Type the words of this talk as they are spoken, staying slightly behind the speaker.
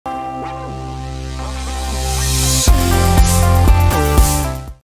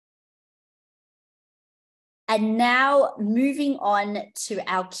And now moving on to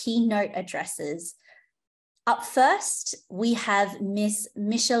our keynote addresses. Up first, we have Ms.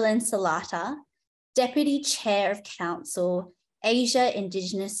 Micheline Salata, Deputy Chair of Council, Asia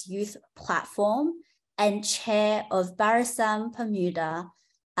Indigenous Youth Platform, and Chair of Barisan Pemuda,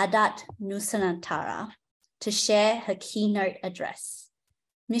 Adat Nusantara, to share her keynote address.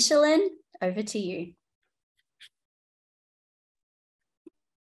 Micheline, over to you.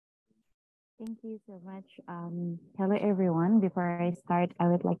 Thank you so much. Hello, everyone. Before I start, I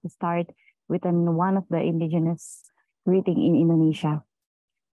would like to start with one of the indigenous greeting in Indonesia.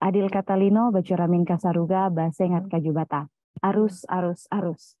 Adil Katalino, Bajuramin Kasaruga, Basengat Kajubata. Arus, arus,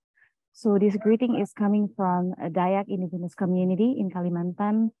 arus. So this greeting is coming from a Dayak indigenous community in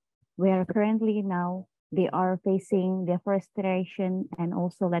Kalimantan, where currently now they are facing deforestation and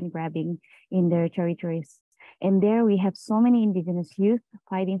also land grabbing in their territories. And there we have so many indigenous youth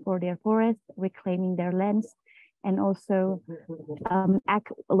fighting for their forests, reclaiming their lands, and also act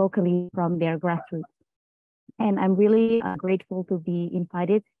locally from their grassroots. And I'm really grateful to be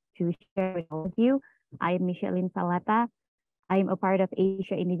invited to share with all of you. I am Micheline Salata. I am a part of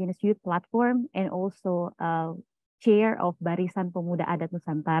Asia Indigenous Youth Platform and also chair of Barisan Pemuda Adat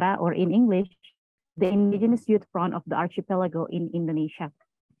Nusantara, or in English, the Indigenous Youth Front of the Archipelago in Indonesia.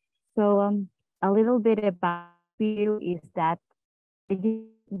 So a little bit about you is that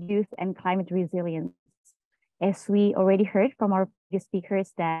youth and climate resilience. As we already heard from our previous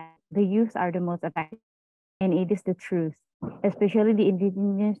speakers, that the youth are the most affected, and it is the truth. Especially the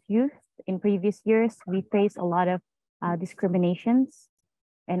indigenous youth, in previous years, we faced a lot of discriminations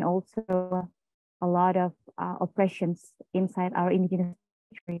and also a lot of oppressions inside our indigenous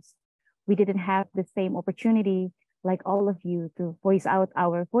countries. We didn't have the same opportunity like all of you to voice out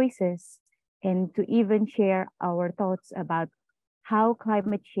our voices and to even share our thoughts about how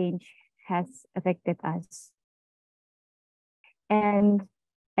climate change has affected us. And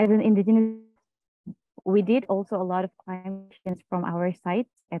as an indigenous, we did also a lot of climate change from our sides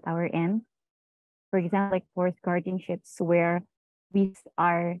at our end. For example, like forest guardianships, where we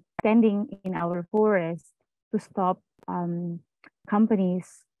are standing in our forest to stop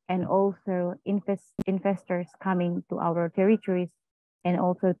companies and also investors coming to our territories, and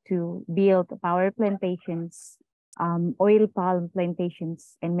also to build power plantations, oil palm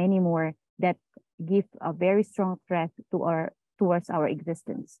plantations, and many more that give a very strong threat to towards our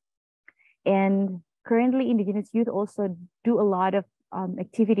existence. And currently, indigenous youth also do a lot of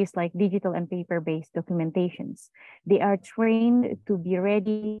activities like digital and paper-based documentations. They are trained to be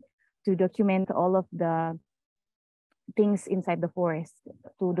ready to document all of the things inside the forest,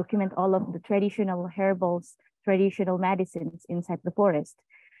 to document all of the traditional herbals, traditional medicines inside the forest.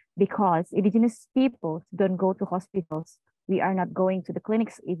 Because indigenous peoples don't go to hospitals. We are not going to the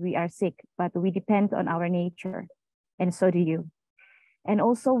clinics if we are sick, but we depend on our nature, and so do you. And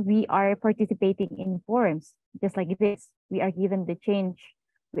also we are participating in forums, just like this. We are given the change,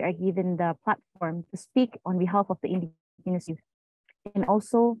 we are given the platform to speak on behalf of the indigenous youth, and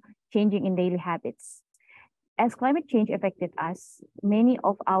also changing in daily habits. As climate change affected us, many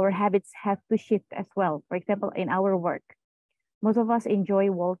of our habits have to shift as well. For example, in our work, most of us enjoy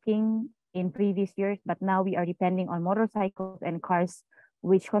walking in previous years, but now we are depending on motorcycles and cars,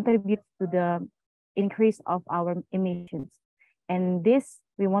 which contributes to the increase of our emissions. And this,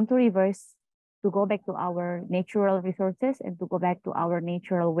 we want to reverse, to go back to our natural resources and to go back to our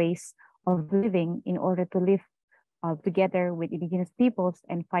natural ways of living in order to live together with indigenous peoples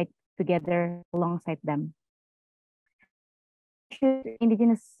and fight together alongside them. Should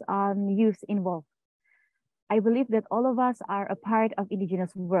indigenous youth involved? I believe that all of us are a part of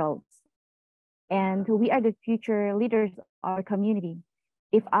indigenous worlds, and we are the future leaders of our community.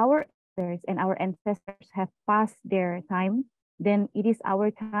 If our elders and our ancestors have passed their time, then it is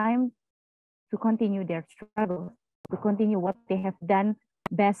our time to continue their struggle, to continue what they have done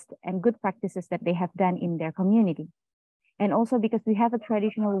best and good practices that they have done in their community. And also because we have a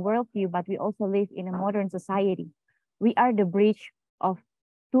traditional worldview, but we also live in a modern society. We are the bridge of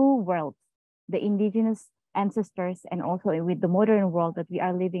two worlds, the indigenous ancestors and also with the modern world that we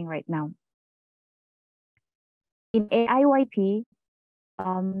are living right now. In AIYP,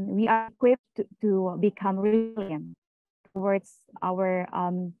 we are equipped to become resilient towards our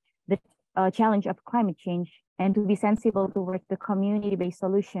the challenge of climate change, and to be sensible towards the community-based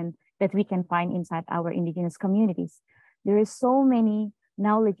solution that we can find inside our indigenous communities. There is so many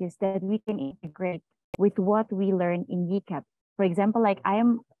knowledges that we can integrate with what we learn in YCAP. For example,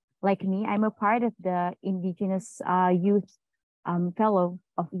 I'm a part of the indigenous youth fellow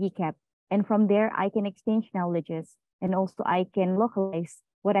of YCAP. And from there, I can exchange knowledges, and also I can localize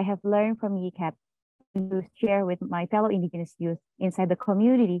what I have learned from YCAP to share with my fellow Indigenous youth inside the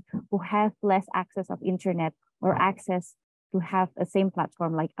community who have less access of internet or access to have the same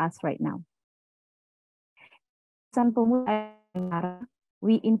platform like us right now. San Pemuda,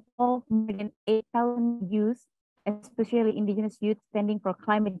 we involve more than 8,000 youth, especially Indigenous youth standing for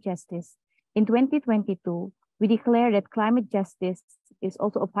climate justice. In 2022, we declare that climate justice is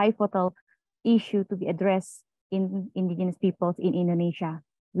also a pivotal issue to be addressed in Indigenous peoples in Indonesia.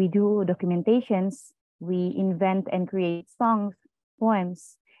 We do documentations, we invent and create songs,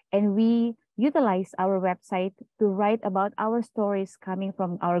 poems, and we utilize our website to write about our stories coming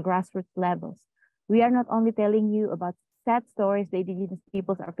from our grassroots levels. We are not only telling you about sad stories the Indigenous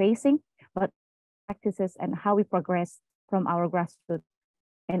peoples are facing, but practices and how we progress from our grassroots.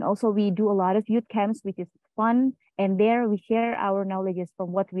 And also we do a lot of youth camps, which is fun. And there we share our knowledges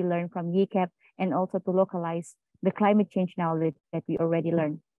from what we learned from YCAP and also to localize the climate change knowledge that we already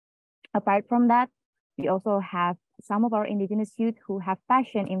learned. Apart from that, we also have some of our Indigenous youth who have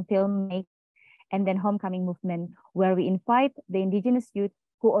passion in filmmaking and then homecoming movement, where we invite the Indigenous youth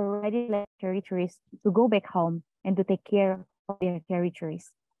who already left territories to go back home and to take care of their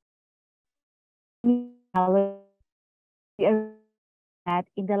territories. We are that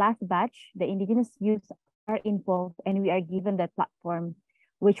in the last batch, the Indigenous youth are involved and we are given that platform,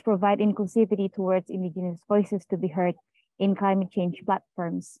 which provide inclusivity towards Indigenous voices to be heard in climate change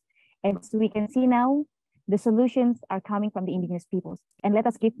platforms. And so we can see now, the solutions are coming from the Indigenous peoples. And let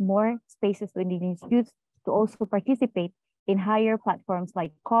us give more spaces to Indigenous youth to also participate in higher platforms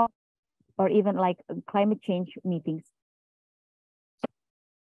like COP or even like climate change meetings.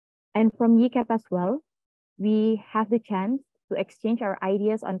 And from YCAP as well, we have the chance to exchange our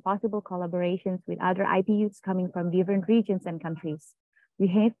ideas on possible collaborations with other IP youths coming from different regions and countries. We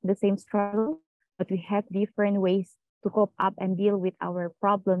have the same struggle, but we have different ways to cope up and deal with our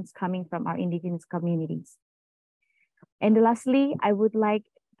problems coming from our Indigenous communities. And lastly, I would like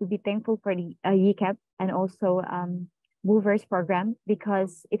to be thankful for the YCAP and also Movers program,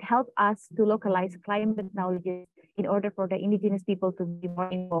 because it helped us to localize climate knowledge in order for the Indigenous people to be more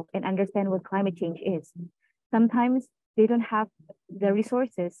involved and understand what climate change is. Sometimes they don't have the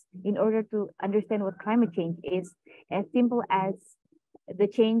resources in order to understand what climate change is, as simple as the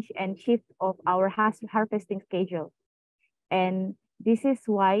change and shift of our harvesting schedule. And this is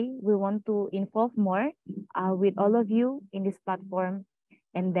why we want to involve more with all of you in this platform,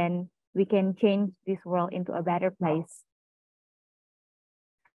 and then we can change this world into a better place.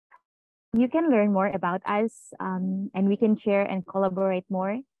 You can learn more about us and we can share and collaborate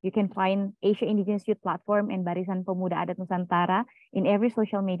more. You can find Asia Indigenous Youth Platform and Barisan Pemuda Adat Nusantara in every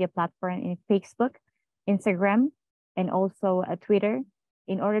social media platform, in Facebook, Instagram, and also Twitter,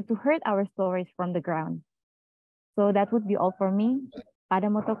 in order to hear our stories from the ground. So that would be all for me. Pada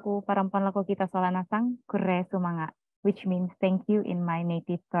motoku parampan lako kita solanasang kure sumanga, which means thank you in my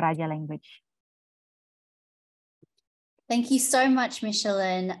native Toraja language. Thank you so much,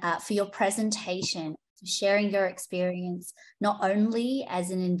 Michelin, for your presentation, for sharing your experience, not only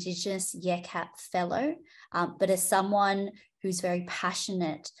as an Indigenous YCAP fellow, but as someone who's very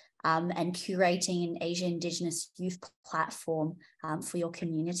passionate and curating an Asia Indigenous youth platform for your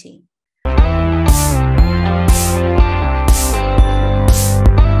community.